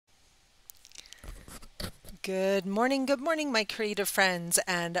Good morning, my creative friends,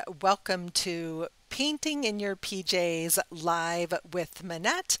 and welcome to Painting in Your PJs live with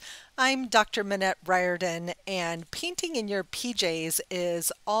Manette. I'm Dr. Manette Riordan, and Painting in Your PJs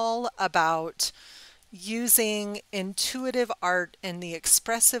is all about using intuitive art and the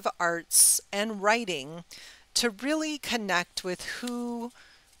expressive arts and writing to really connect with who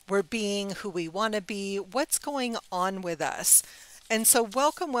we're being, who we want to be, what's going on with us. And so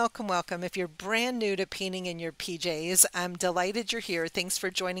welcome, welcome, welcome. If you're brand new to Painting in Your PJs, I'm delighted you're here. Thanks for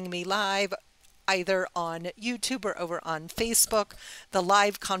joining me live, either on YouTube or over on Facebook. The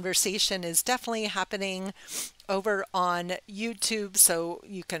live conversation is definitely happening over on YouTube, so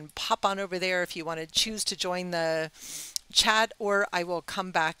you can pop on over there if you want to choose to join the chat, or I will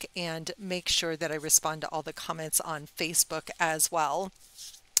come back and make sure that I respond to all the comments on Facebook as well.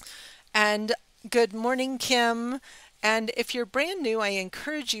 And good morning, Kim. And if you're brand new, I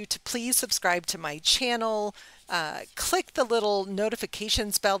encourage you to please subscribe to my channel. Click the little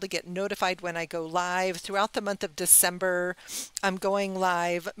notifications bell to get notified when I go live. Throughout the month of December, I'm going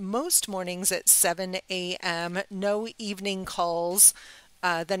live most mornings at 7 a.m. No evening calls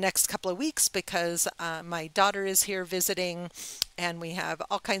the next couple of weeks because my daughter is here visiting and we have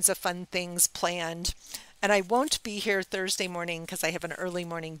all kinds of fun things planned. And I won't be here Thursday morning because I have an early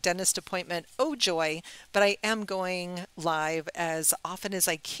morning dentist appointment. Oh joy, but I am going live as often as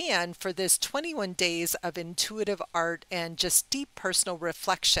I can for this 21 days of intuitive art and just deep personal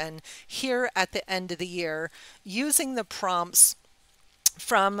reflection here at the end of the year, using the prompts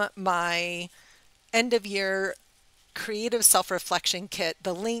from my end of year creative self-reflection kit.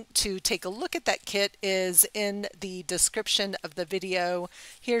 The link to take a look at that kit is in the description of the video.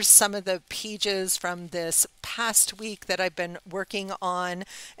 Here's some of the pages from this past week that I've been working on,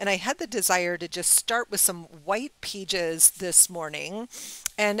 and I had the desire to just start with some white pages this morning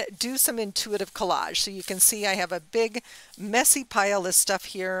and do some intuitive collage. So you can see I have a big messy pile of stuff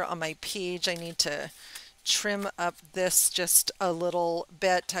here on my page. I need to trim up this just a little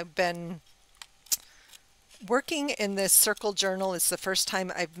bit. I've been working in this circle journal. It's the first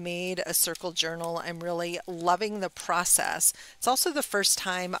time I've made a circle journal. I'm really loving the process. It's also the first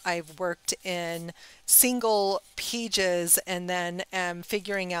time I've worked in single pages and then am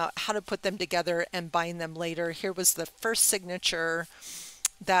figuring out how to put them together and bind them later. Here was the first signature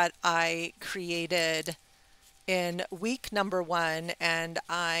that I created in week number 1, and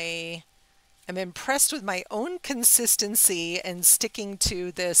I'm impressed with my own consistency and sticking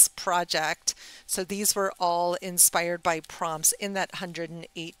to this project. So these were all inspired by prompts in that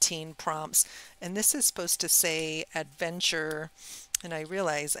 118 prompts. And this is supposed to say adventure. And I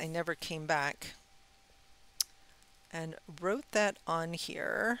realize I never came back and wrote that on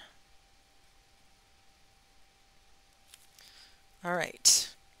here. All right.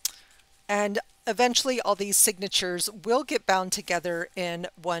 And eventually all these signatures will get bound together in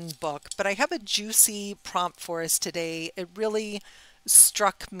one book, but I have a juicy prompt for us today. It really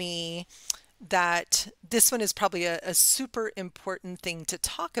struck me that this one is probably a super important thing to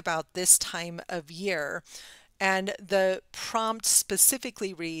talk about this time of year. And the prompt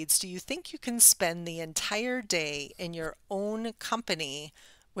specifically reads, do you think you can spend the entire day in your own company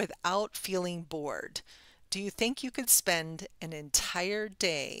without feeling bored? Do you think you could spend an entire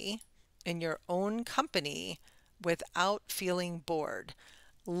day in your own company without feeling bored?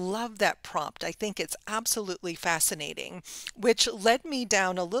 Love that prompt. I think it's absolutely fascinating, which led me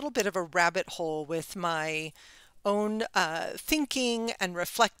down a little bit of a rabbit hole with my own thinking and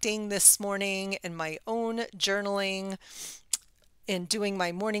reflecting this morning and my own journaling in doing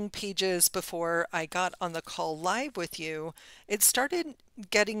my morning pages before I got on the call live with you. It started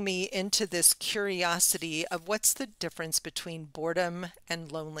getting me into this curiosity of what's the difference between boredom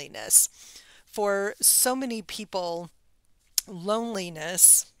and loneliness. For so many people,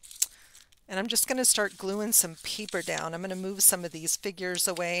 loneliness, and I'm just going to start gluing some paper down. I'm going to move some of these figures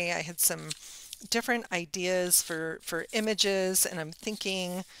away. I had some different ideas for images, and I'm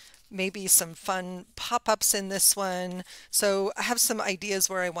thinking maybe some fun pop-ups in this one. So I have some ideas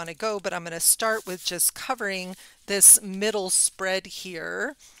where I want to go, but I'm going to start with just covering this middle spread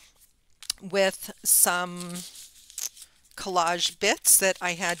here with some collage bits that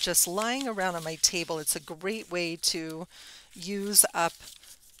I had just lying around on my table. It's a great way to use up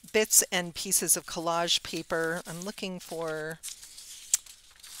bits and pieces of collage paper. I'm looking for,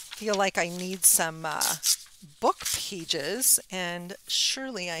 feel like I need some book pages, and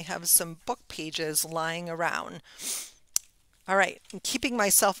surely I have some book pages lying around. All right, I'm keeping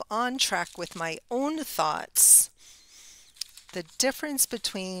myself on track with my own thoughts. The difference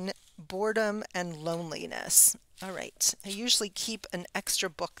between boredom and loneliness. All right, I usually keep an extra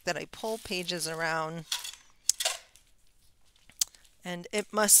book that I pull pages around And it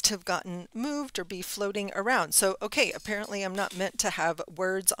must have gotten moved or be floating around. So, okay, apparently I'm not meant to have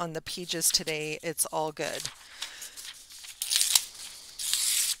words on the pages today. It's all good.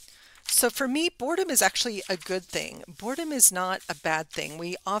 So for me, boredom is actually a good thing. Boredom is not a bad thing.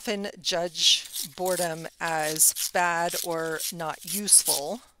 We often judge boredom as bad or not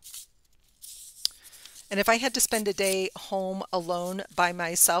useful. And if I had to spend a day home alone by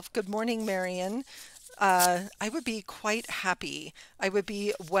myself, good morning, Marion, I would be quite happy. I would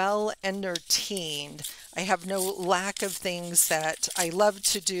be well entertained. I have no lack of things that I love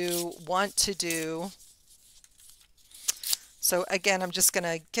to do, want to do. So again, I'm just going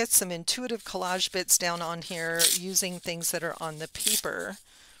to get some intuitive collage bits down on here using things that are on the paper.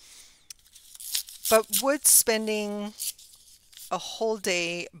 But would spending a whole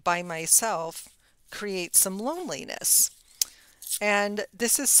day by myself create some loneliness? And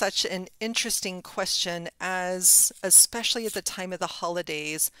this is such an interesting question, as especially at the time of the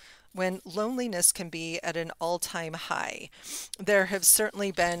holidays when loneliness can be at an all-time high. There have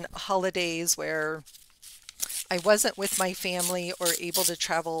certainly been holidays where I wasn't with my family or able to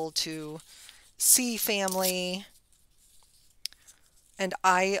travel to see family. And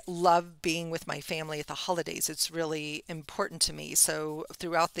I love being with my family at the holidays. It's really important to me. So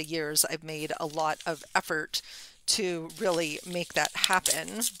throughout the years, I've made a lot of effort to really make that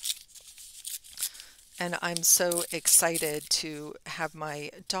happen. And I'm so excited to have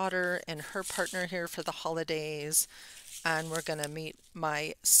my daughter and her partner here for the holidays. And we're going to meet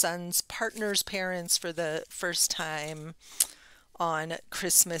my son's partner's parents for the first time on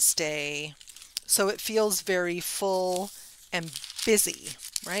Christmas Day. So it feels very full and busy,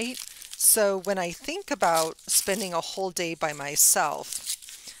 right? So when I think about spending a whole day by myself,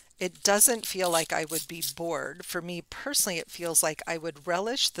 it doesn't feel like I would be bored. For me personally, it feels like I would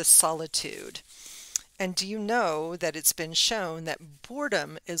relish the solitude. And do you know that it's been shown that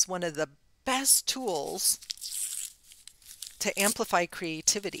boredom is one of the best tools to amplify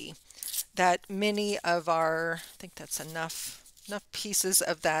creativity? That many of our, I think that's enough pieces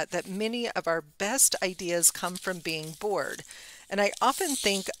of that many of our best ideas come from being bored. And I often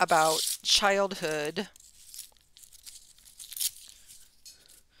think about childhood,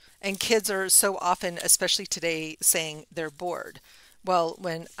 and kids are so often, especially today, saying they're bored. Well,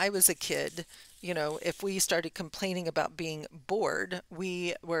 when I was a kid, you know, if we started complaining about being bored,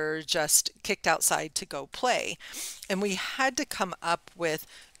 we were just kicked outside to go play. And we had to come up with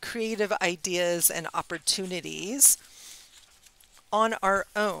creative ideas and opportunities on our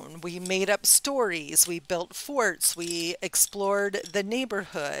own. We made up stories, we built forts, we explored the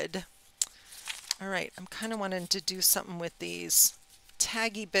neighborhood. All right, I'm kind of wanting to do something with these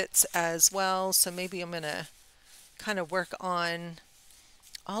taggy bits as well, so maybe I'm going to kind of work on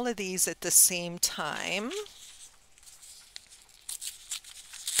all of these at the same time.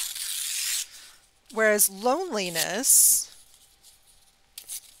 Whereas loneliness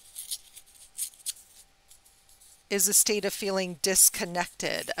is a state of feeling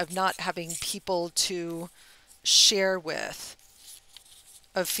disconnected, of not having people to share with,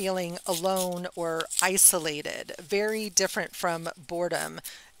 of feeling alone or isolated. Very different from boredom.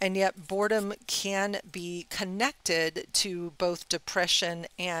 And yet boredom can be connected to both depression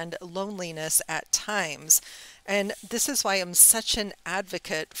and loneliness at times. And this is why I'm such an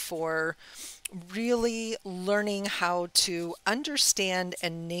advocate for really learning how to understand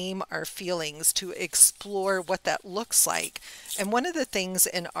and name our feelings, to explore what that looks like. And one of the things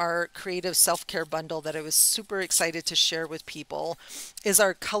in our creative self-care bundle that I was super excited to share with people is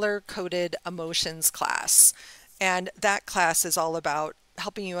our color-coded emotions class. And that class is all about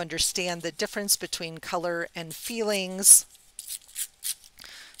helping you understand the difference between color and feelings.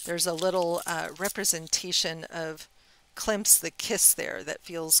 There's a little representation of Klimt's The Kiss there that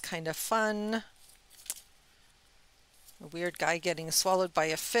feels kind of fun. A weird guy getting swallowed by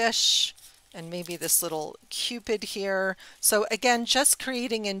a fish, and maybe this little Cupid here. So again, just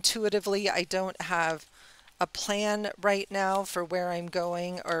creating intuitively. I don't have a plan right now for where I'm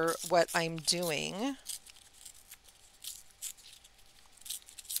going or what I'm doing.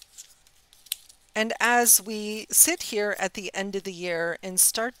 And as we sit here at the end of the year and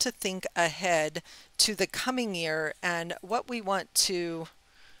start to think ahead to the coming year and what we want to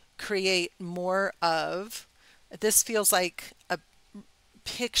create more of, this feels like a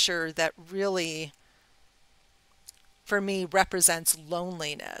picture that really, for me, represents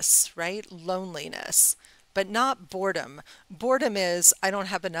loneliness, right? Loneliness, but not boredom. Boredom is I don't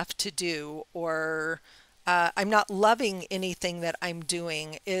have enough to do, or I'm not loving anything that I'm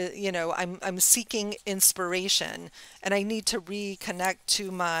doing. You know, I'm seeking inspiration and I need to reconnect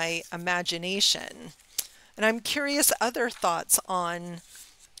to my imagination. And I'm curious other thoughts on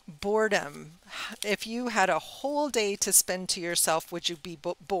boredom. If you had a whole day to spend to yourself, would you be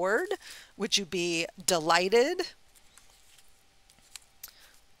bored? Would you be delighted?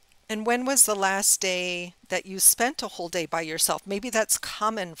 And when was the last day that you spent a whole day by yourself? Maybe that's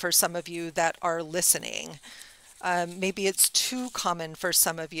common for some of you that are listening. Maybe it's too common for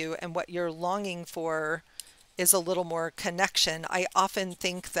some of you, and what you're longing for is a little more connection. I often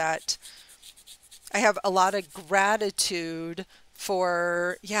think that I have a lot of gratitude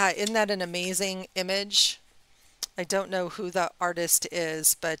for, yeah, isn't that an amazing image? I don't know who the artist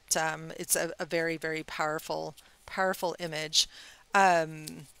is, but it's a very, very powerful, powerful image.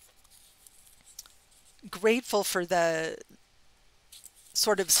 Grateful for the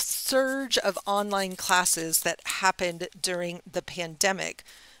sort of surge of online classes that happened during the pandemic.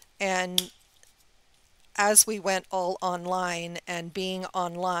 And as we went all online and being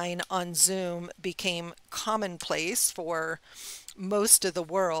online on Zoom became commonplace for most of the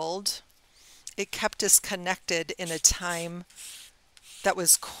world, it kept us connected in a time that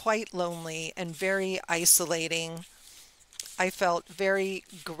was quite lonely and very isolating. I felt very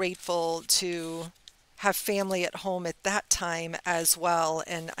grateful to have family at home at that time as well.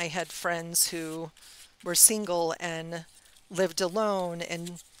 And I had friends who were single and lived alone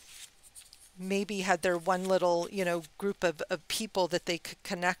and maybe had their one little, group of people that they could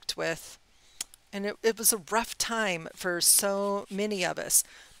connect with. And it was a rough time for so many of us.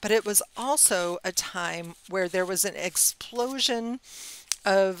 But it was also a time where there was an explosion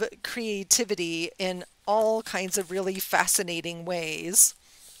of creativity in all kinds of really fascinating ways,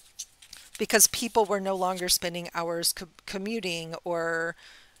 because people were no longer spending hours commuting or,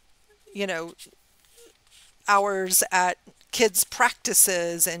 hours at kids'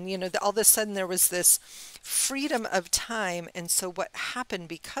 practices. And, all of a sudden there was this freedom of time. And so what happened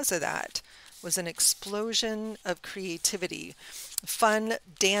because of that was an explosion of creativity, fun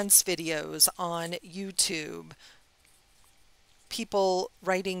dance videos on YouTube, people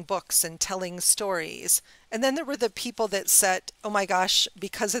writing books and telling stories. And then there were the people that said, oh my gosh,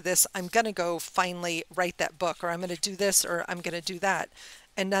 because of this, I'm going to go finally write that book, or I'm going to do this, or I'm going to do that.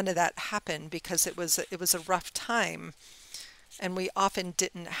 And none of that happened because it was a rough time. And we often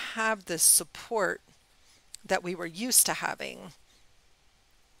didn't have the support that we were used to having.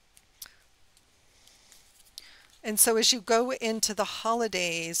 And so as you go into the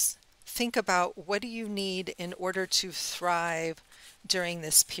holidays, think about, what do you need in order to thrive during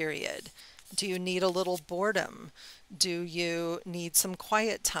this period? Do you need a little boredom? Do you need some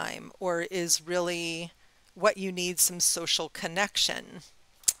quiet time? Or is really what you need some social connection?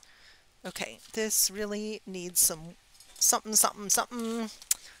 Okay, this really needs some something, something, something.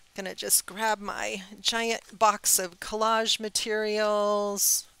 Gonna just grab my giant box of collage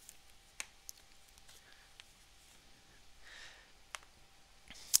materials.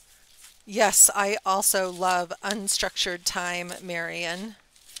 Yes, I also love unstructured time, Marion.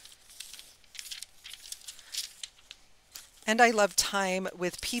 And I love time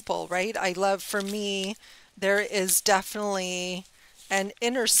with people, right? For me, there is definitely an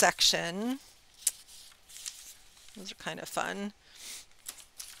intersection. Those are kind of fun.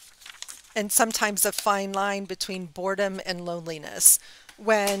 And sometimes a fine line between boredom and loneliness.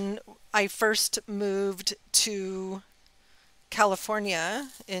 When I first moved to California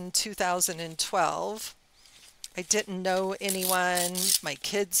in 2012, I didn't know anyone. My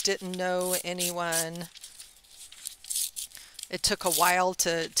kids didn't know anyone. It took a while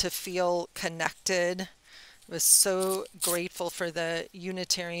to feel connected. I was so grateful for the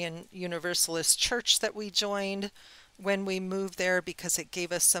Unitarian Universalist Church that we joined when we moved there, because it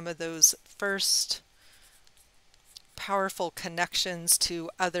gave us some of those first powerful connections to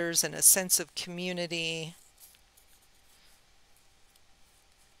others and a sense of community.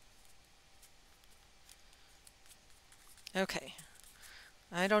 Okay,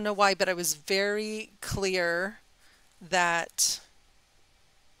 I don't know why, but I was very clear that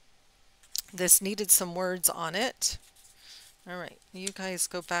this needed some words on it. All right, you guys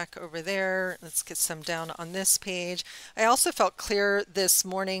go back over there. Let's get some down on this page. I also felt clear this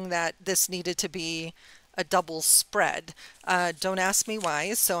morning that this needed to be a double spread. Don't ask me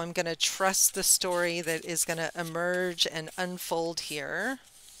why, so I'm going to trust the story that is going to emerge and unfold here.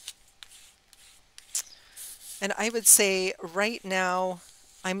 And I would say right now,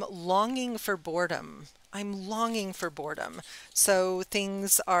 I'm longing for boredom. I'm longing for boredom. So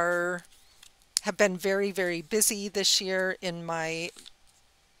things have been very, very busy this year in my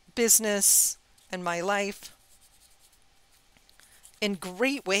business and my life in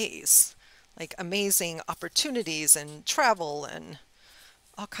great ways, like amazing opportunities and travel and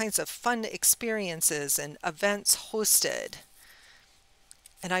all kinds of fun experiences and events hosted.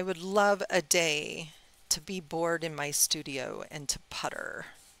 And I would love a day to be bored in my studio and to putter.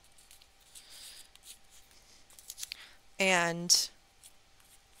 And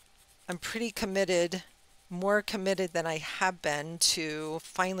I'm pretty committed, more committed than I have been, to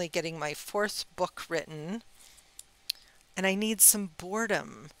finally getting my 4th book written. And I need some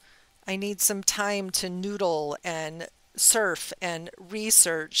boredom. I need some time to noodle and surf and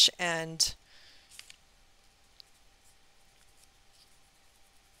research and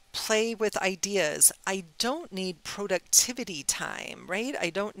play with ideas. I don't need productivity time, right? I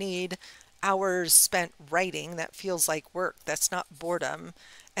don't need hours spent writing. That feels like work. That's not boredom.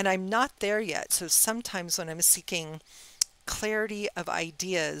 And I'm not there yet. So sometimes when I'm seeking clarity of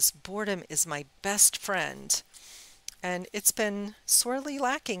ideas, boredom is my best friend. And it's been sorely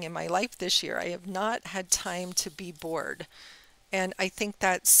lacking in my life this year. I have not had time to be bored. And I think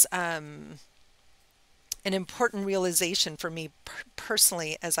that's an important realization for me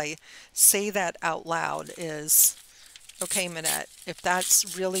personally as I say that out loud is, okay, Minette, if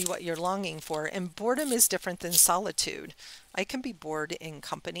that's really what you're longing for, and boredom is different than solitude. I can be bored in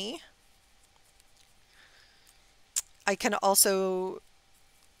company. I can also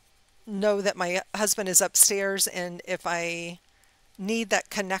know that my husband is upstairs, and if I need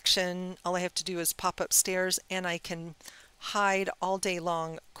that connection, all I have to do is pop upstairs, and I can hide all day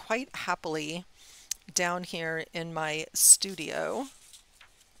long quite happily down here in my studio.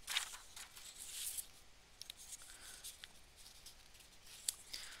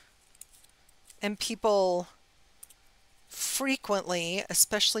 And people frequently,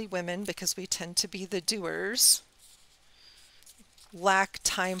 especially women, because we tend to be the doers, lack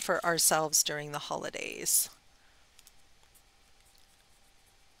time for ourselves during the holidays.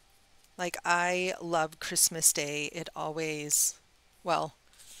 Like, I love Christmas Day. It always, well,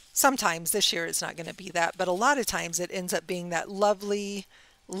 sometimes this year it's not going to be that, but a lot of times it ends up being that lovely,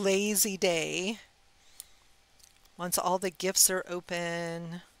 lazy day. Once all the gifts are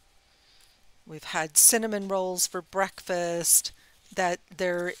open, we've had cinnamon rolls for breakfast, that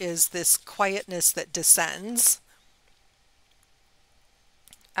there is this quietness that descends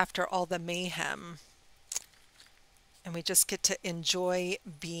after all the mayhem. And we just get to enjoy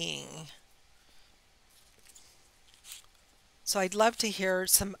being. So I'd love to hear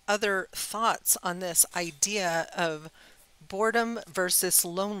some other thoughts on this idea of boredom versus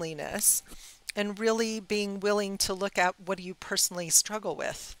loneliness, and really being willing to look at, what do you personally struggle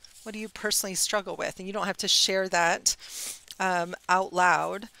with? What do you personally struggle with? And you don't have to share that out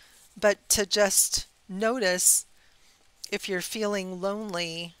loud, but to just notice, if you're feeling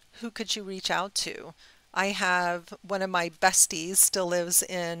lonely, who could you reach out to? I have one of my besties still lives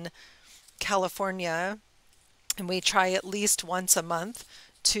in California, and we try at least once a month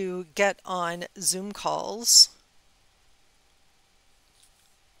to get on Zoom calls.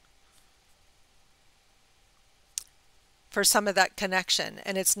 For some of that connection.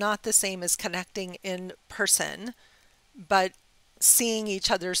 And it's not the same as connecting in person, but seeing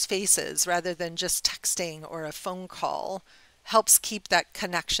each other's faces rather than just texting or a phone call helps keep that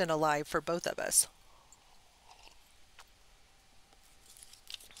connection alive for both of us.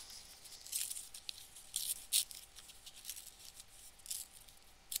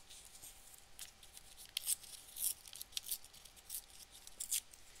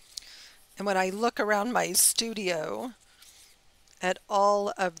 And when I look around my studio at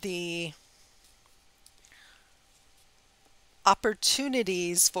all of the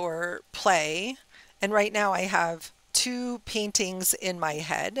opportunities for play, and right now I have 2 paintings in my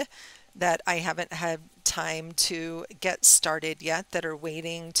head that I haven't had time to get started yet, that are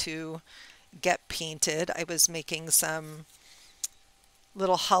waiting to get painted. I was making some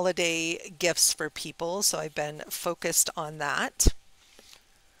little holiday gifts for people, so I've been focused on that.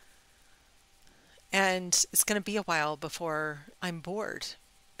 And it's going to be a while before I'm bored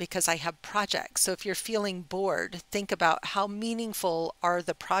because I have projects. So if you're feeling bored, think about how meaningful are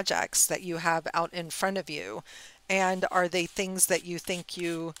the projects that you have out in front of you, and are they things that you think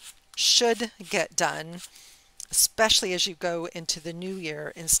you should get done, especially as you go into the new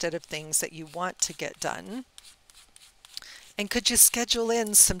year, instead of things that you want to get done. And could you schedule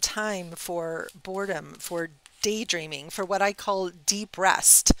in some time for boredom, for daydreaming, for what I call deep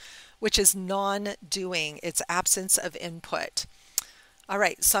rest, which is non-doing, it's absence of input. All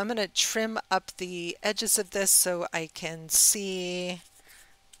right, so I'm going to trim up the edges of this so I can see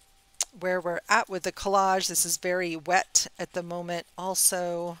where we're at with the collage. This is very wet at the moment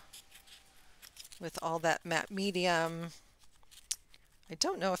also, with all that matte medium. I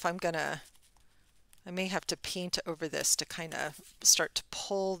don't know if I'm going to I may have to paint over this to kind of start to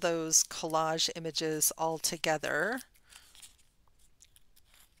pull those collage images all together.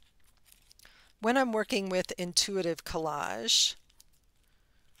 When I'm working with intuitive collage,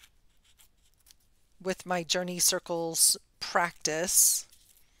 with my journey circles practice,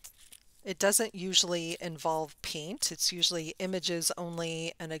 it doesn't usually involve paint. It's usually images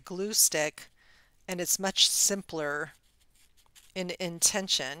only and a glue stick, and it's much simpler in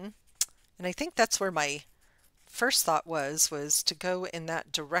intention. And I think that's where my first thought was to go in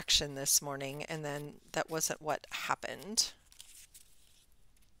that direction this morning, and then that wasn't what happened.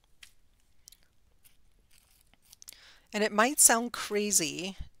 And it might sound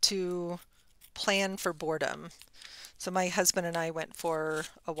crazy to plan for boredom. So my husband and I went for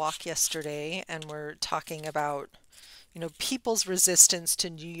a walk yesterday, and we're talking about, people's resistance to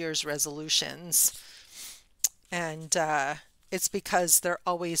New Year's resolutions. And it's because they're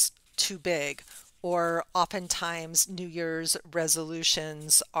always too big, or oftentimes New Year's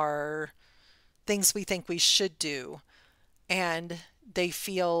resolutions are things we think we should do, and they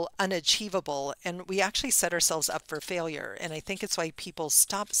feel unachievable, and we actually set ourselves up for failure. And I think it's why people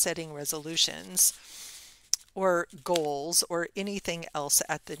stop setting resolutions or goals or anything else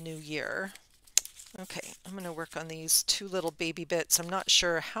at the new year. Okay, I'm going to work on these two little baby bits. I'm not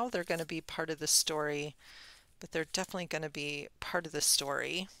sure how they're going to be part of the story, but they're definitely going to be part of the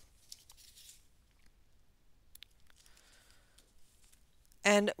story.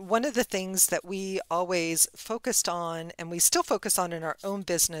 And one of the things that we always focused on, and we still focus on in our own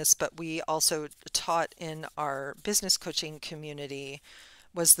business, but we also taught in our business coaching community,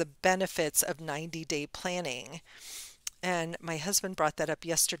 was the benefits of 90-day planning. And my husband brought that up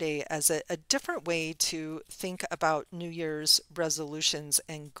yesterday as a different way to think about New Year's resolutions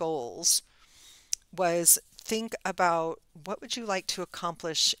and goals, was think about what would you like to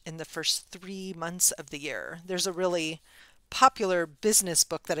accomplish in the first 3 months of the year. There's a really popular business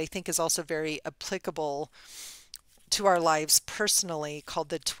book that I think is also very applicable to our lives personally, called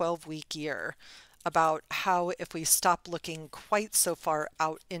The 12-Week Year, about how if we stop looking quite so far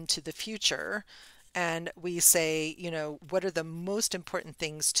out into the future and we say, what are the most important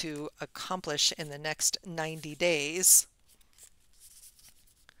things to accomplish in the next 90 days,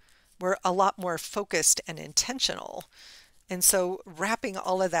 we're a lot more focused and intentional. And so wrapping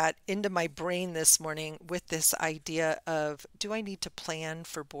all of that into my brain this morning with this idea of, do I need to plan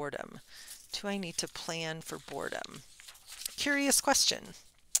for boredom? Do I need to plan for boredom? Curious question.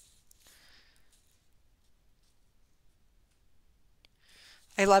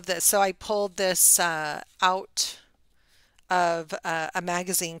 I love this. So I pulled this out of a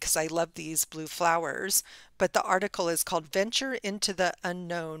magazine because I love these blue flowers, but the article is called Venture into the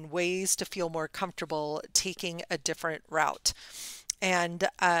Unknown, Ways to Feel More Comfortable Taking a Different Route. And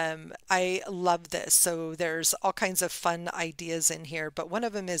I love this. So there's all kinds of fun ideas in here, but one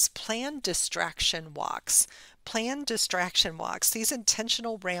of them is plan distraction walks. Plan distraction walks, these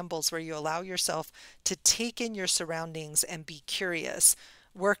intentional rambles where you allow yourself to take in your surroundings and be curious.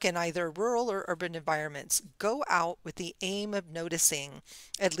 Work in either rural or urban environments. Go out with the aim of noticing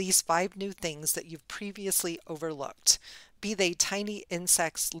at least 5 new things that you've previously overlooked, be they tiny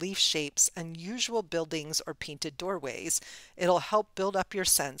insects, leaf shapes, unusual buildings, or painted doorways. It'll help build up your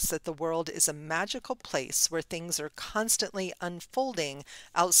sense that the world is a magical place where things are constantly unfolding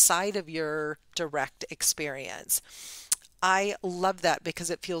outside of your direct experience. I love that because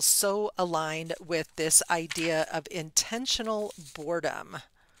it feels so aligned with this idea of intentional boredom.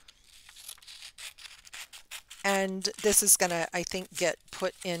 And this is going to, I think, get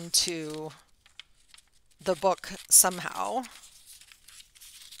put into the book somehow.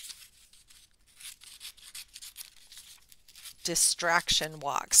 Distraction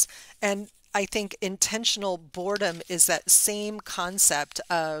walks. And I think intentional boredom is that same concept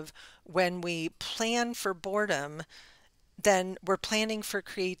of when we plan for boredom, then we're planning for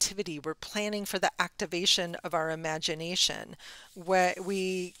creativity. We're planning for the activation of our imagination, where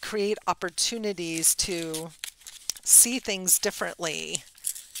we create opportunities to see things differently,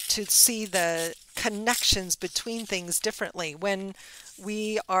 to see the connections between things differently. When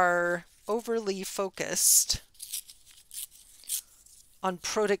we are overly focused on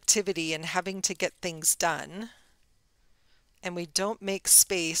productivity and having to get things done, and we don't make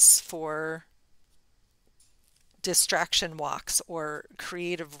space for distraction walks or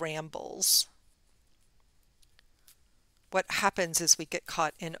creative rambles, what happens is we get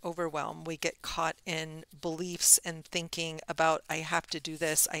caught in overwhelm. We get caught in beliefs and thinking about, I have to do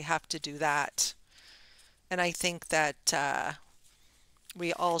this, I have to do that. And I think that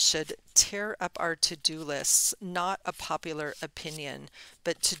we all should tear up our to-do lists. Not a popular opinion,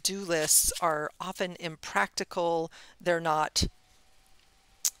 but to-do lists are often impractical. They're not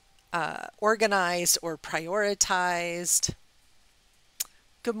organized or prioritized.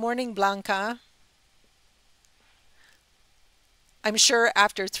 Good morning, Blanca. I'm sure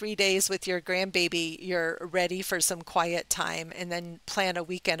after 3 days with your grandbaby, you're ready for some quiet time and then plan a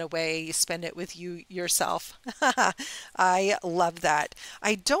weekend away. You spend it with you yourself. I love that.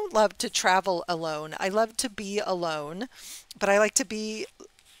 I don't love to travel alone. I love to be alone, but I like to be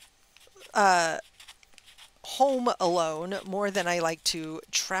home alone more than I like to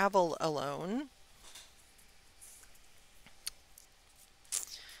travel alone.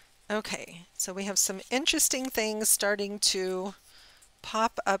 Okay, so we have some interesting things starting to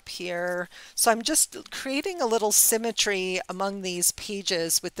pop up here. So I'm just creating a little symmetry among these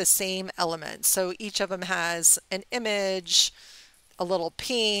pages with the same elements. So each of them has an image, a little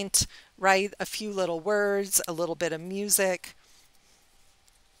paint, right? A few little words, a little bit of music.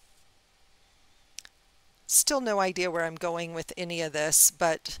 Still no idea where I'm going with any of this,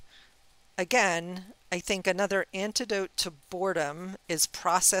 but again, I think another antidote to boredom is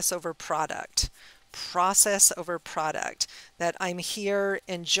process over product. Process over product. That I'm here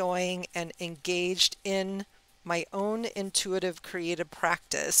enjoying and engaged in my own intuitive creative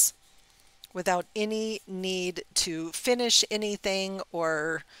practice without any need to finish anything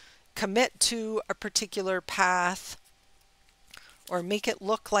or commit to a particular path or make it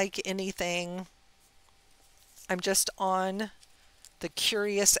look like anything. I'm just on the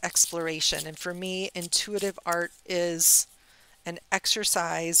curious exploration. And for me, intuitive art is an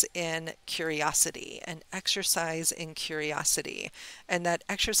exercise in curiosity, an exercise in curiosity. And that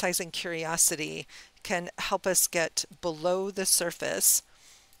exercise in curiosity can help us get below the surface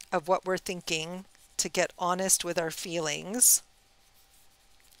of what we're thinking, to get honest with our feelings.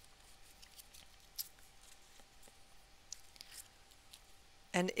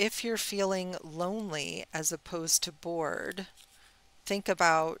 And if you're feeling lonely as opposed to bored, think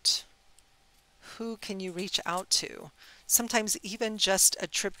about who can you reach out to. Sometimes even just a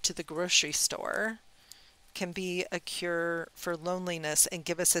trip to the grocery store can be a cure for loneliness and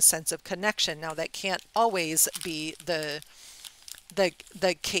give us a sense of connection. Now that can't always be the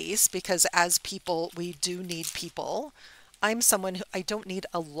case, because as people we do need people. I'm someone who I don't need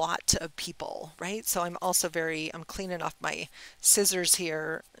a lot of people, right? So I'm also I'm cleaning off my scissors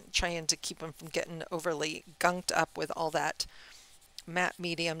here, trying to keep them from getting overly gunked up with all that matte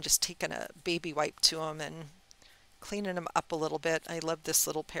medium, just taking a baby wipe to them and cleaning them up a little bit. I love this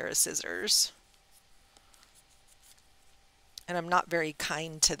little pair of scissors. And I'm not very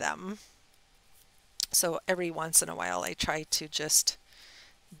kind to them. So every once in a while I try to just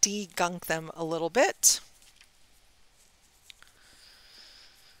de-gunk them a little bit.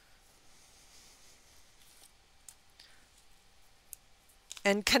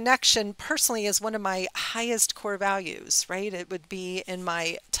 And connection personally is one of my highest core values, right? It would be in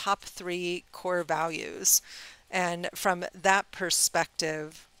my top 3 core values. And from that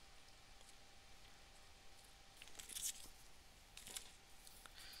perspective,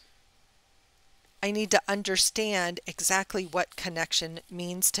 I need to understand exactly what connection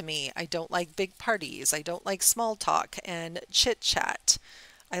means to me. I don't like big parties. I don't like small talk and chit chat.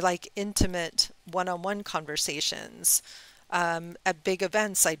 I like intimate one-on-one conversations. At big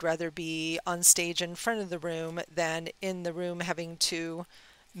events, I'd rather be on stage in front of the room than in the room having to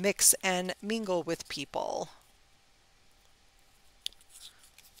mix and mingle with people.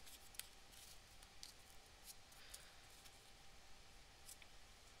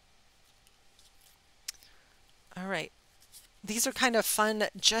 All right. These are kind of fun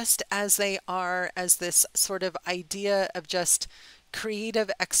just as they are, as this sort of idea of just creative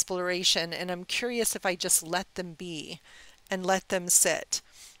exploration. And I'm curious if I just let them be and let them sit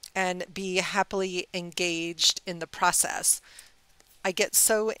and be happily engaged in the process. I get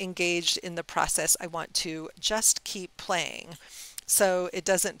so engaged in the process, I want to just keep playing. So it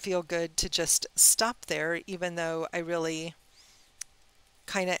doesn't feel good to just stop there, even though I really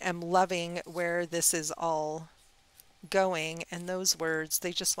kind of am loving where this is all going. And those words,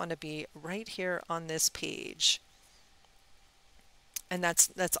 they just want to be right here on this page. And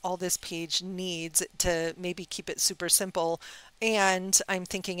that's all this page needs to maybe keep it super simple. And I'm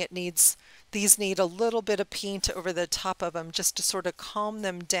thinking these need a little bit of paint over the top of them just to sort of calm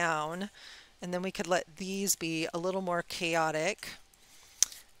them down. And then we could let these be a little more chaotic.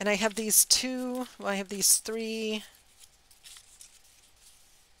 And I have these 3.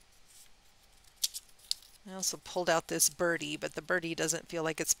 I also pulled out this birdie, but the birdie doesn't feel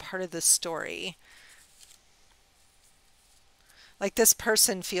like it's part of the story. Like this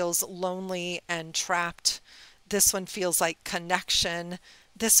person feels lonely and trapped. This one feels like connection.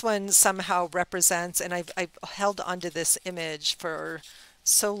 This one somehow represents, and I've held onto this image for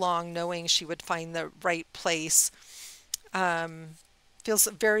so long knowing she would find the right place. Feels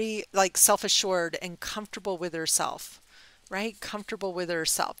very like self-assured and comfortable with herself, right? Comfortable with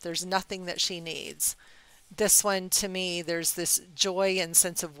herself. There's nothing that she needs. This one, to me, there's this joy and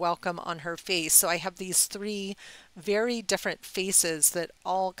sense of welcome on her face. So I have these three very different faces that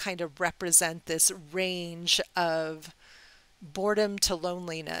all kind of represent this range of boredom to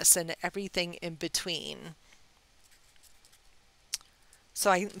loneliness and everything in between.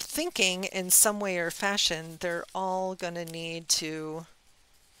 So I'm thinking in some way or fashion, they're all going to need to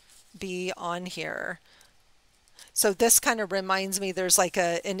be on here. So this kind of reminds me, there's like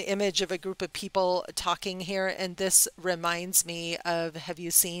an image of a group of people talking here, and this reminds me of, have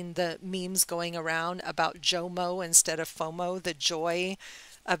you seen the memes going around about JOMO instead of FOMO, the joy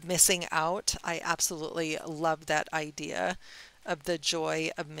of missing out? I absolutely love that idea of the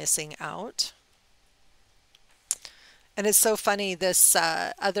joy of missing out. And it's so funny, this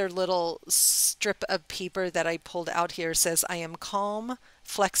other little strip of paper that I pulled out here says, I am calm,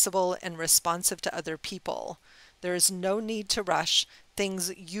 flexible, and responsive to other people. There is no need to rush.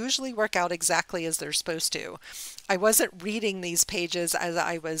 Things usually work out exactly as they're supposed to. I wasn't reading these pages as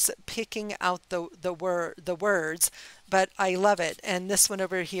I was picking out the words, but I love it. And this one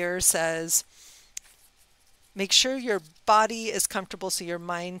over here says, make sure your body is comfortable so your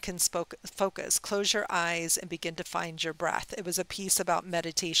mind can focus. Close your eyes and begin to find your breath. It was a piece about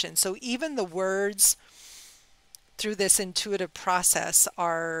meditation. So even the words through this intuitive process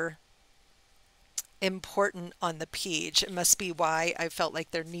are important on the page. It must be why I felt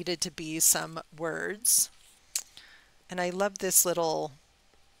like there needed to be some words. And I love this little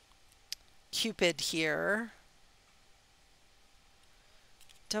Cupid here.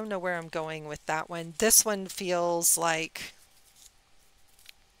 Don't know where I'm going with that one. This one feels like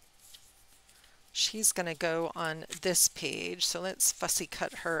she's going to go on this page. So let's fussy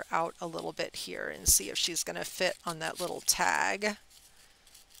cut her out a little bit here and see if she's going to fit on that little tag.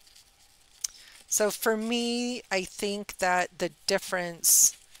 So for me, I think that the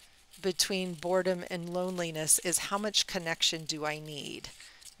difference between boredom and loneliness is how much connection do I need,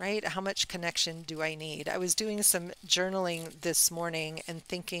 right? How much connection do I need? I was doing some journaling this morning and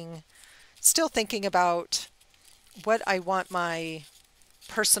still thinking about what I want my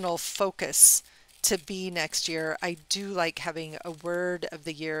personal focus to be next year. I do like having a word of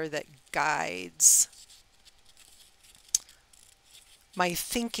the year that guides my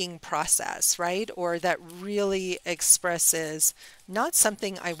thinking process, right? Or that really expresses not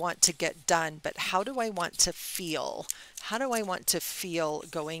something I want to get done, but how do I want to feel? How do I want to feel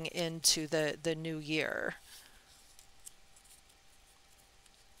going into the new year?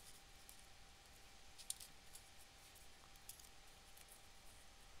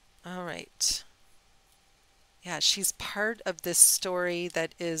 All right. Yeah, she's part of this story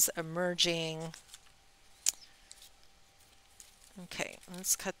that is emerging. Okay,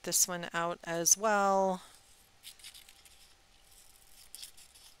 let's cut this one out as well.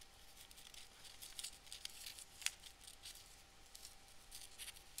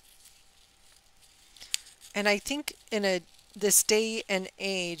 And I think in this day and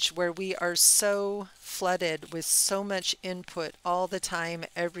age where we are so flooded with so much input all the time,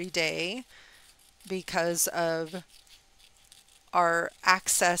 every day, because of our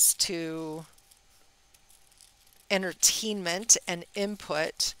access to entertainment and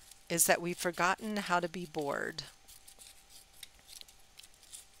input, is that we've forgotten how to be bored.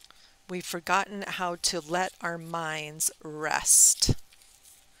 We've forgotten how to let our minds rest.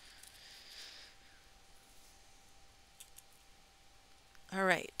 All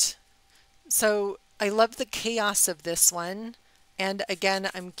right. So I love the chaos of this one. And again,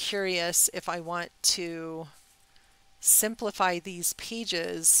 I'm curious if I want to simplify these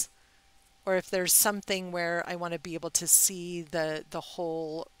pages or if there's something where I want to be able to see the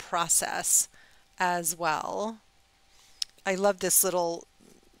whole process as well. I love this little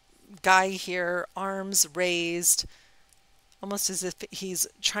guy here, arms raised, almost as if he's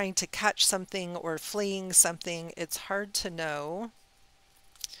trying to catch something or fleeing something. It's hard to know.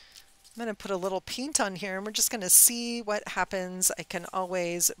 I'm going to put a little paint on here and we're just going to see what happens. I can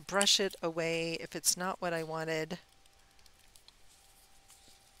always brush it away if it's not what I wanted.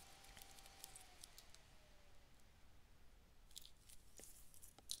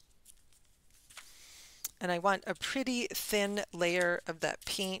 And I want a pretty thin layer of that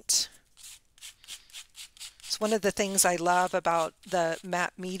paint. It's one of the things I love about the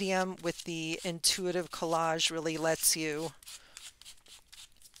matte medium with the intuitive collage. Really lets you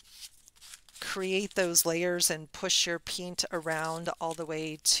create those layers and push your paint around all the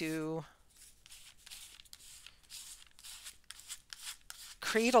way to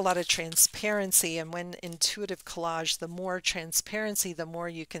create a lot of transparency. And when intuitive collage, the more transparency, the more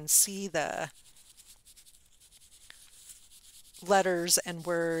you can see the letters and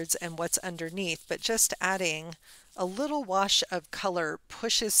words and what's underneath. But just adding a little wash of color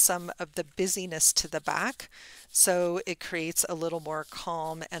pushes some of the busyness to the back, so it creates a little more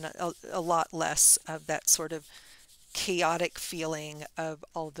calm and a lot less of that sort of chaotic feeling of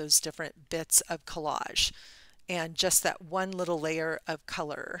all those different bits of collage. And just that one little layer of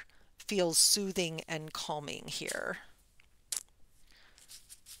color feels soothing and calming here.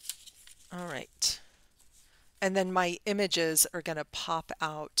 All right. And then my images are going to pop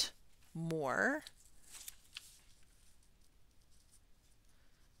out more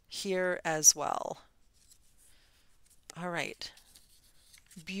here as well. All right.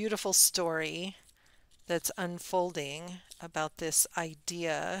 Beautiful story that's unfolding about this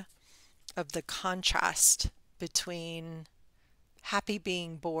idea of the contrast between happy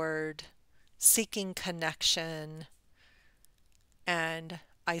being bored, seeking connection, and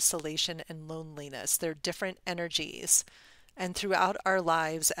isolation and loneliness. They're different energies. And throughout our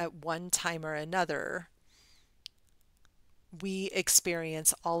lives at one time or another, we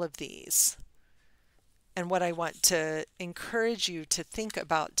experience all of these. And what I want to encourage you to think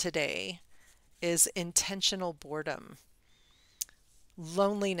about today is intentional boredom.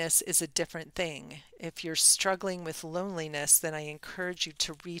 Loneliness is a different thing. If you're struggling with loneliness, then I encourage you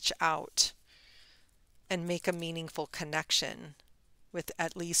to reach out and make a meaningful connection with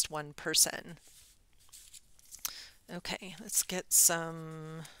at least one person. Okay, let's get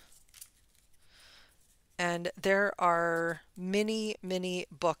some. And there are many, many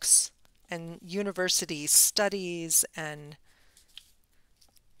books and university studies and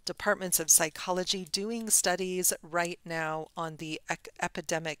departments of psychology doing studies right now on the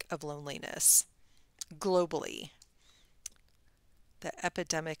epidemic of loneliness globally. The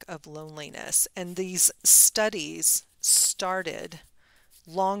epidemic of loneliness. And these studies started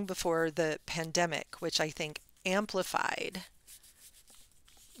long before the pandemic, which I think really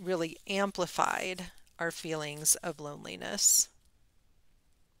amplified our feelings of loneliness.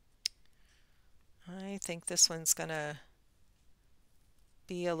 I think this one's going to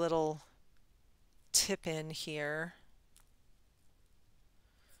be a little tip in here.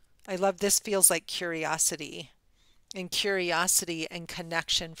 I love this. Feels like curiosity. And curiosity and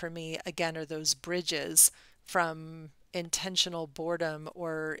connection for me, again, are those bridges from intentional boredom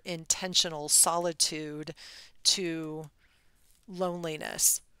or intentional solitude to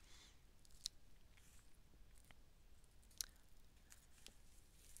loneliness.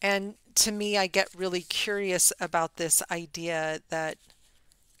 And to me, I get really curious about this idea that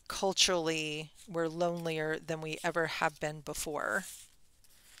culturally we're lonelier than we ever have been before.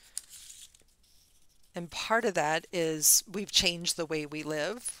 And part of that is we've changed the way we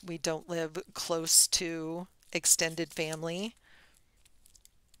live. We don't live close to extended family,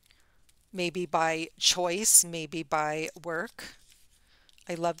 maybe by choice, maybe by work.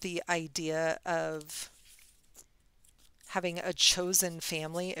 I love the idea of having a chosen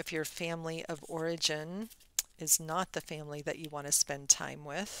family. If your family of origin is not the family that you want to spend time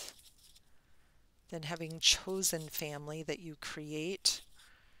with, then having chosen family that you create.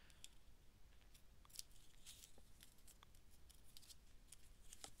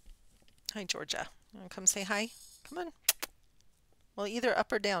 Hi, Georgia. You want to come say hi? Come on. Well, either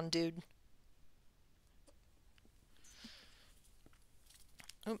up or down, dude.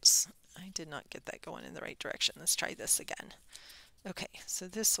 Oops, I did not get that going in the right direction. Let's try this again. Okay, so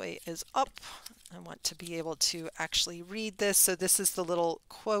this way is up. I want to be able to actually read this. So this is the little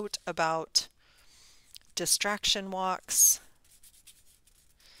quote about distraction walks.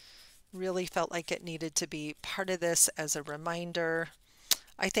 Really felt like it needed to be part of this as a reminder.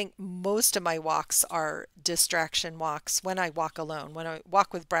 I think most of my walks are distraction walks when I walk alone. When I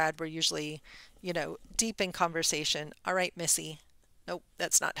walk with Brad, we're usually, deep in conversation. All right, Missy. Nope,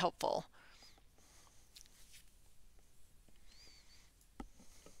 that's not helpful.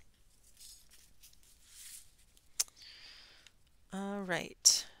 All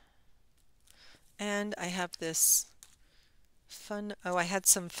right. And I have this fun, I had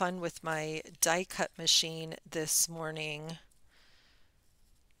some fun with my die cut machine this morning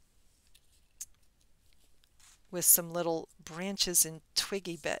with some little branches and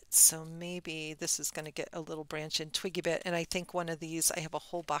twiggy bits. So maybe this is going to get a little branch and twiggy bit. And I think one of these, I have a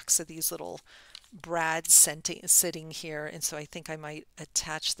whole box of these little brads sitting here. And so I think I might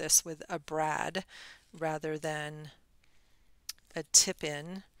attach this with a brad rather than a tip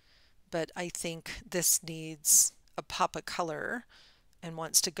in. but I think this needs a pop of color and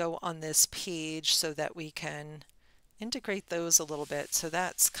wants to go on this page so that we can integrate those a little bit. So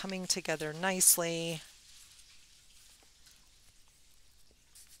that's coming together nicely.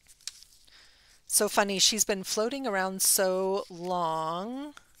 So funny, she's been floating around so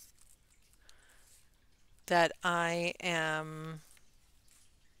long that I am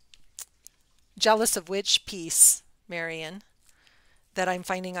jealous of which piece, Marion, that I'm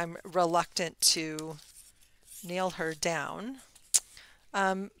finding I'm reluctant to nail her down.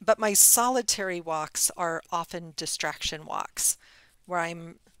 But my solitary walks are often distraction walks where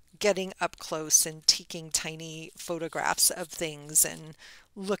I'm getting up close and taking tiny photographs of things and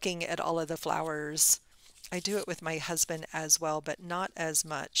looking at all of the flowers. I do it with my husband as well, but not as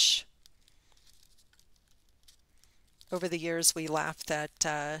much. Over the years, we laughed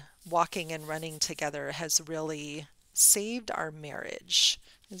that walking and running together has really saved our marriage.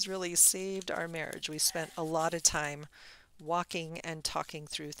 Has really saved our marriage. We spent a lot of time walking and talking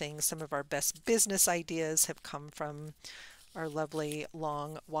through things. Some of our best business ideas have come from our lovely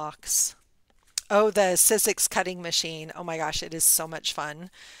long walks. Oh, the Sizzix cutting machine. Oh my gosh, it is so much fun.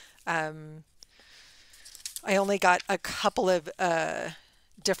 I only got a couple of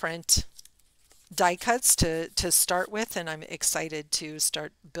different die cuts to start with, and I'm excited to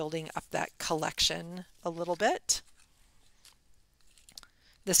start building up that collection a little bit.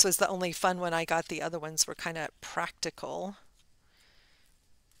 This was the only fun one I got. The other ones were kind of practical.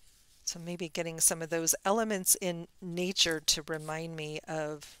 So maybe getting some of those elements in nature to remind me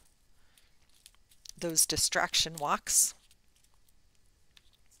of those distraction walks.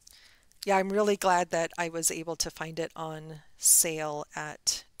 Yeah, I'm really glad that I was able to find it on sale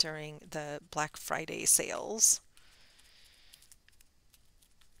during the Black Friday sales.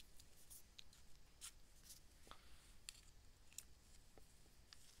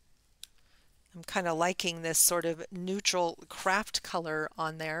 I'm kind of liking this sort of neutral craft color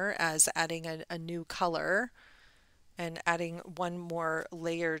on there as adding a new color and adding one more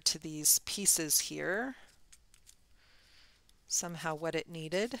layer to these pieces here. Somehow what it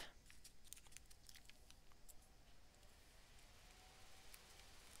needed.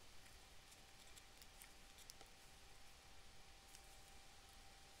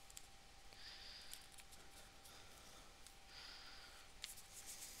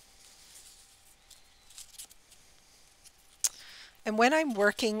 And when I'm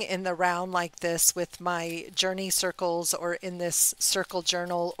working in the round like this with my journey circles or in this circle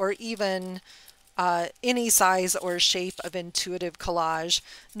journal or even any size or shape of intuitive collage,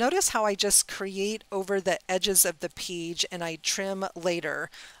 notice how I just create over the edges of the page and I trim later.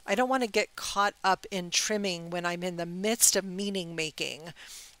 I don't want to get caught up in trimming when I'm in the midst of meaning making,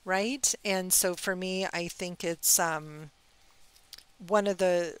 right? And so for me, I think it's one of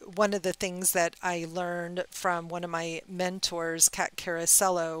the things that I learned from one of my mentors, Kat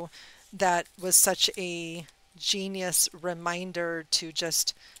Carasello, that was such a genius reminder to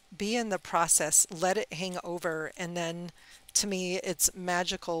just be in the process, let it hang over, and then to me it's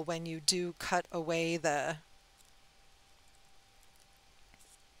magical when you do cut away the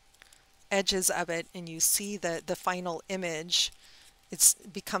edges of it and you see the final image. It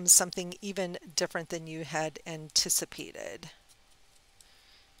becomes something even different than you had anticipated.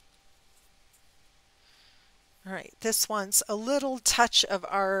 All right, this wants a little touch of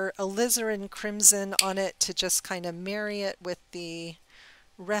our alizarin crimson on it to just kind of marry it with the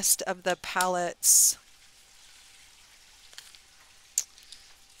rest of the palettes.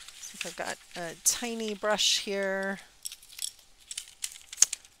 So I've got a tiny brush here.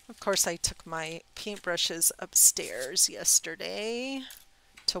 Of course, I took my paintbrushes upstairs yesterday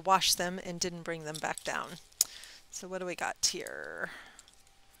to wash them and didn't bring them back down. So what do we got here?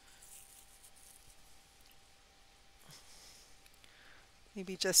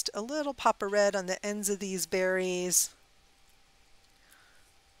 Maybe just a little pop of red on the ends of these berries.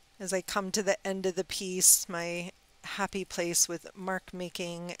 As I come to the end of the piece, my happy place with mark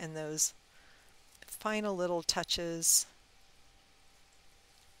making and those final little touches.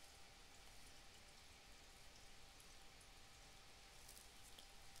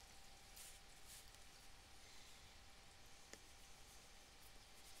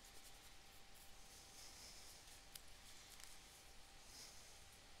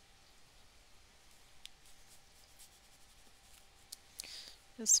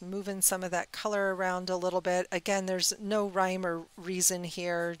 Just moving some of that color around a little bit. Again, there's no rhyme or reason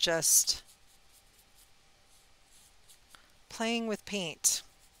here, just playing with paint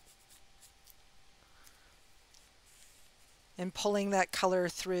and pulling that color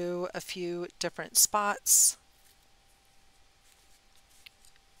through a few different spots.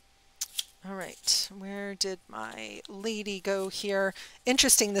 All right, where did my lady go here?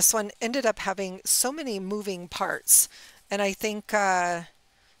 Interesting, this one ended up having so many moving parts, and I think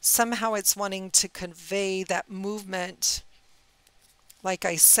somehow it's wanting to convey that movement. Like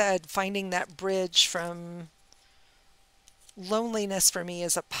I said, finding that bridge from loneliness for me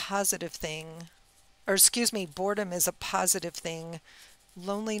is a positive thing, or excuse me, boredom is a positive thing,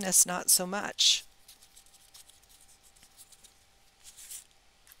 loneliness not so much.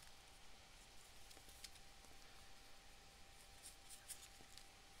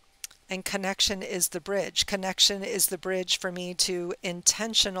 And connection is the bridge. Connection is the bridge for me to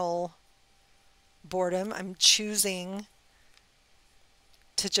intentional boredom. I'm choosing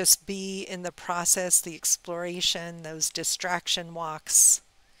to just be in the process, the exploration, those distraction walks.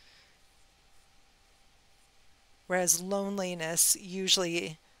 Whereas loneliness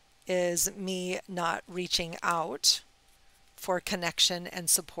usually is me not reaching out for connection and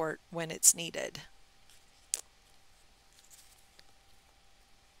support when it's needed.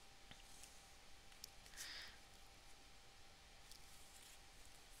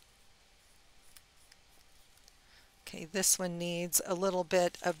 Okay, this one needs a little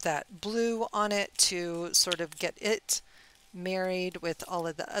bit of that blue on it to sort of get it married with all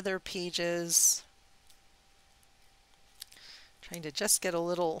of the other pages. Trying to just get a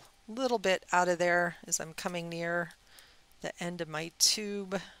little bit out of there as I'm coming near the end of my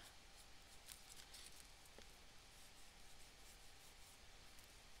tube.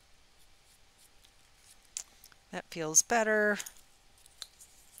 That feels better.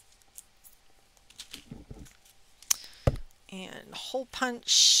 And hole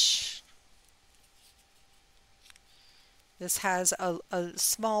punch. This has a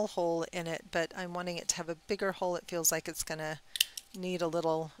small hole in it, but I'm wanting it to have a bigger hole. It feels like it's going to need a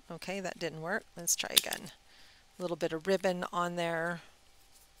little, okay, that didn't work. Let's try again. A little bit of ribbon on there.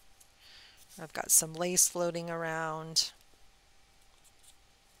 I've got some lace floating around.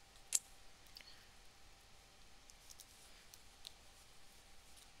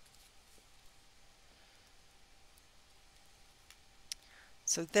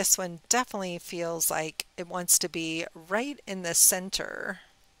 So this one definitely feels like it wants to be right in the center.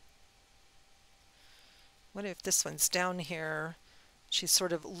 What if this one's down here? She's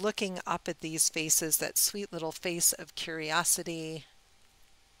sort of looking up at these faces, that sweet little face of curiosity.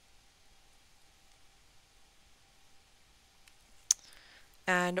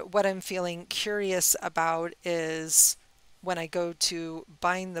 And what I'm feeling curious about is when I go to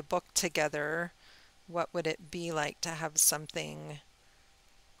bind the book together, what would it be like to have something,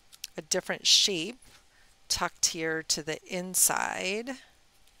 a different shape, tucked here to the inside?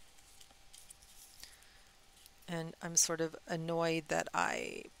 And I'm sort of annoyed that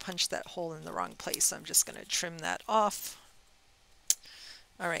I punched that hole in the wrong place, so I'm just going to trim that off.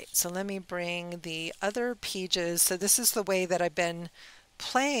 All right, so let me bring the other pages. So this is the way that I've been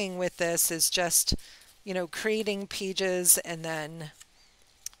playing with this, is just, you know, creating pages and then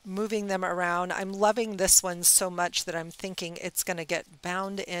moving them around. I'm loving this one so much that I'm thinking it's going to get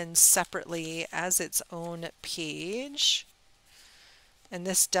bound in separately as its own page. And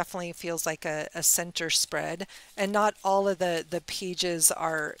this definitely feels like a center spread. And not all of the pages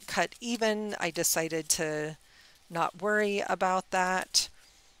are cut even. I decided to not worry about that.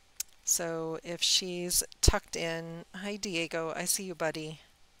 So if she's tucked in, hi Diego, I see you, buddy.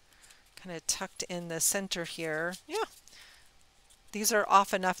 Kind of tucked in the center here. Yeah. These are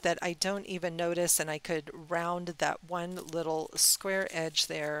off enough that I don't even notice, and I could round that one little square edge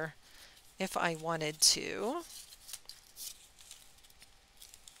there if I wanted to.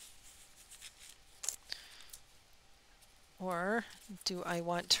 Or do I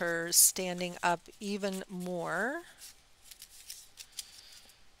want her standing up even more?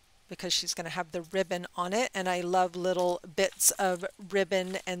 Because she's going to have the ribbon on it, and I love little bits of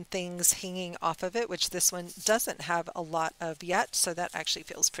ribbon and things hanging off of it, which this one doesn't have a lot of yet, so that actually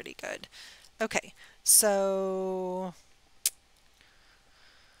feels pretty good. Okay, so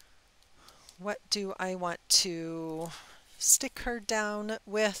what do I want to stick her down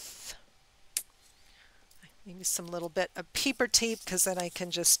with? Maybe some little bit of paper tape, because then I can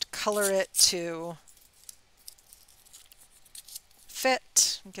just color it to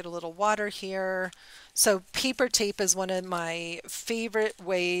fit. Get a little water here. So paper tape is one of my favorite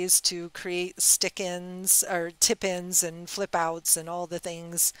ways to create stick-ins or tip-ins and flip-outs and all the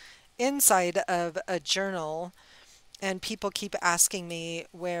things inside of a journal. And people keep asking me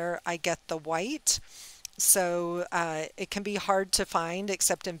where I get the white. So it can be hard to find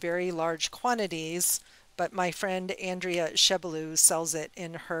except in very large quantities. But my friend Andrea Shebelou sells it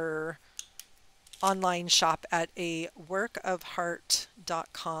in her online shop at a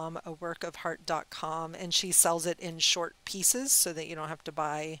workofheart.com, and she sells it in short pieces so that you don't have to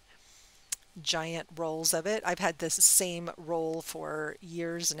buy giant rolls of it. I've had this same roll for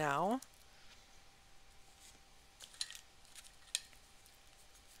years now.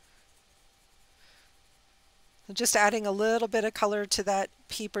 Just adding a little bit of color to that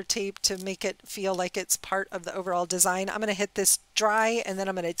paper tape to make it feel like it's part of the overall design. I'm going to hit this dry, and then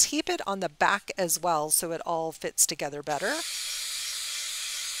I'm going to tape it on the back as well so it all fits together better.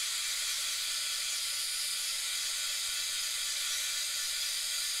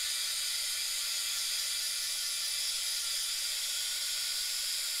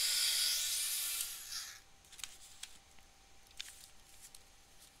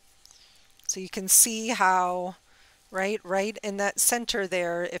 So you can see how right in that center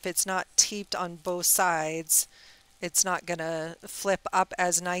there, if it's not taped on both sides, it's not going to flip up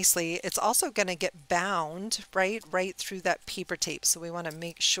as nicely. It's also going to get bound right through that paper tape. So we want to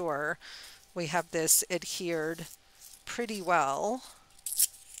make sure we have this adhered pretty well.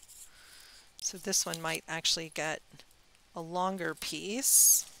 So this one might actually get a longer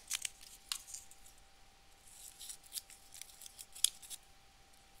piece.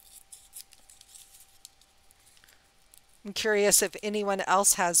 I'm curious if anyone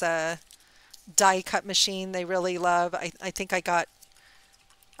else has a die cut machine they really love. I think I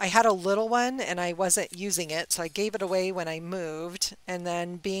had a little one and I wasn't using it, so I gave it away when I moved. And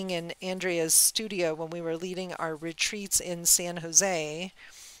then being in Andrea's studio when we were leading our retreats in San Jose,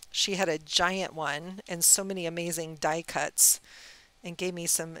 she had a giant one and so many amazing die cuts, and gave me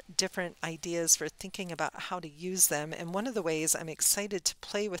some different ideas for thinking about how to use them. And one of the ways I'm excited to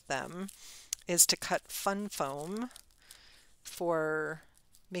play with them is to cut fun foam for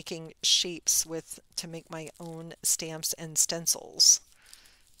making shapes to make my own stamps and stencils.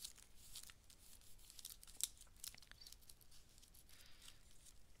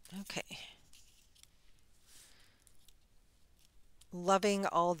 Okay. Loving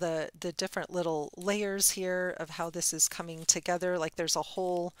all the different little layers here of how this is coming together. Like there's a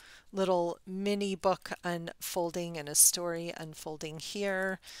whole little mini book unfolding and a story unfolding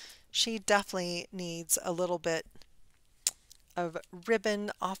here. She definitely needs a little bit of ribbon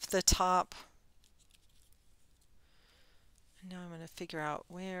off the top. Now I'm going to figure out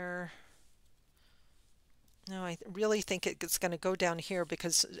where. No, I really think it's going to go down here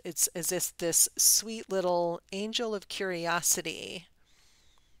because it's as if this sweet little angel of curiosity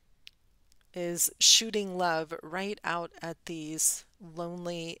is shooting love right out at these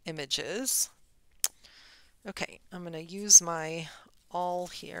lonely images. Okay, I'm going to use my awl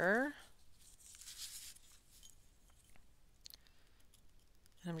here.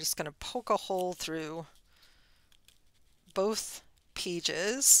 I'm just going to poke a hole through both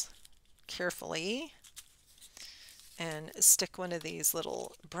pages carefully and stick one of these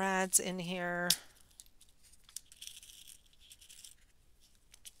little brads in here.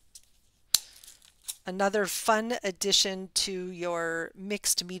 Another fun addition to your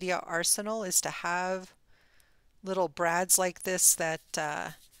mixed media arsenal is to have little brads like this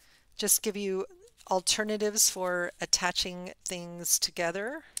that just give you alternatives for attaching things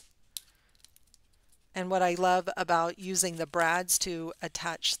together. And what I love about using the brads to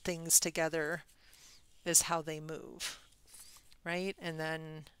attach things together is how they move, right? And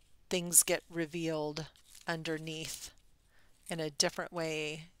then things get revealed underneath in a different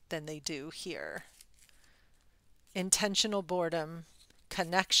way than they do here. Intentional boredom,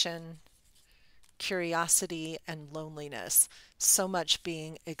 connection, curiosity, and loneliness. So much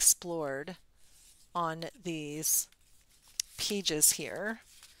being explored on these pages here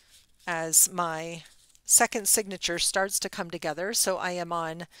as my second signature starts to come together. So I am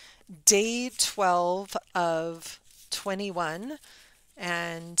on day 12 of 21,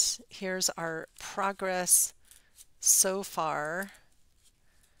 and here's our progress so far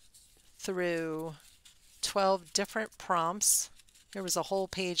through 12 different prompts. There was a whole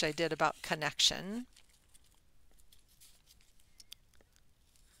page I did about connection.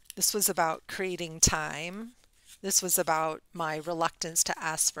 This was about creating time. This was about my reluctance to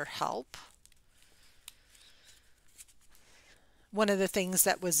ask for help. One of the things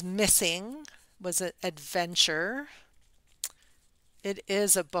that was missing was an adventure. It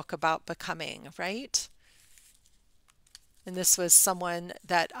is a book about becoming, right? And this was someone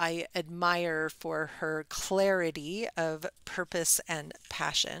that I admire for her clarity of purpose and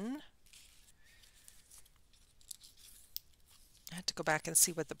passion. I had to go back and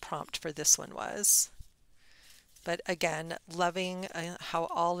see what the prompt for this one was. But again, loving how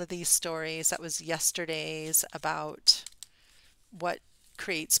all of these stories, that was yesterday's, about what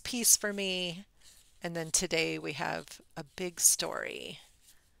creates peace for me, And then today we have a big story.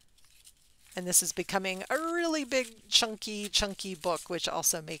 And this is becoming a really big, chunky book, which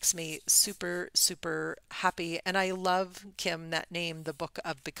also makes me super, super happy. And I love, Kim, that name, The Book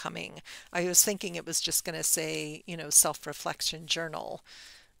of Becoming. I was thinking it was just going to say, self-reflection journal,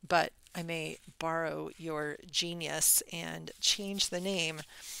 but I may borrow your genius and change the name.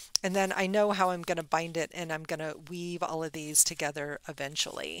 And then I know how I'm going to bind it, and I'm going to weave all of these together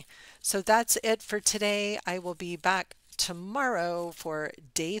eventually. So that's it for today. I will be back tomorrow for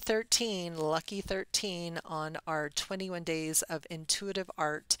day 13, lucky 13, on our 21 days of intuitive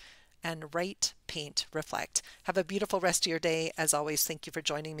art and write, paint, reflect. Have a beautiful rest of your day. As always, thank you for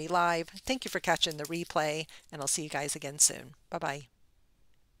joining me live. Thank you for catching the replay, and I'll see you guys again soon. Bye-bye.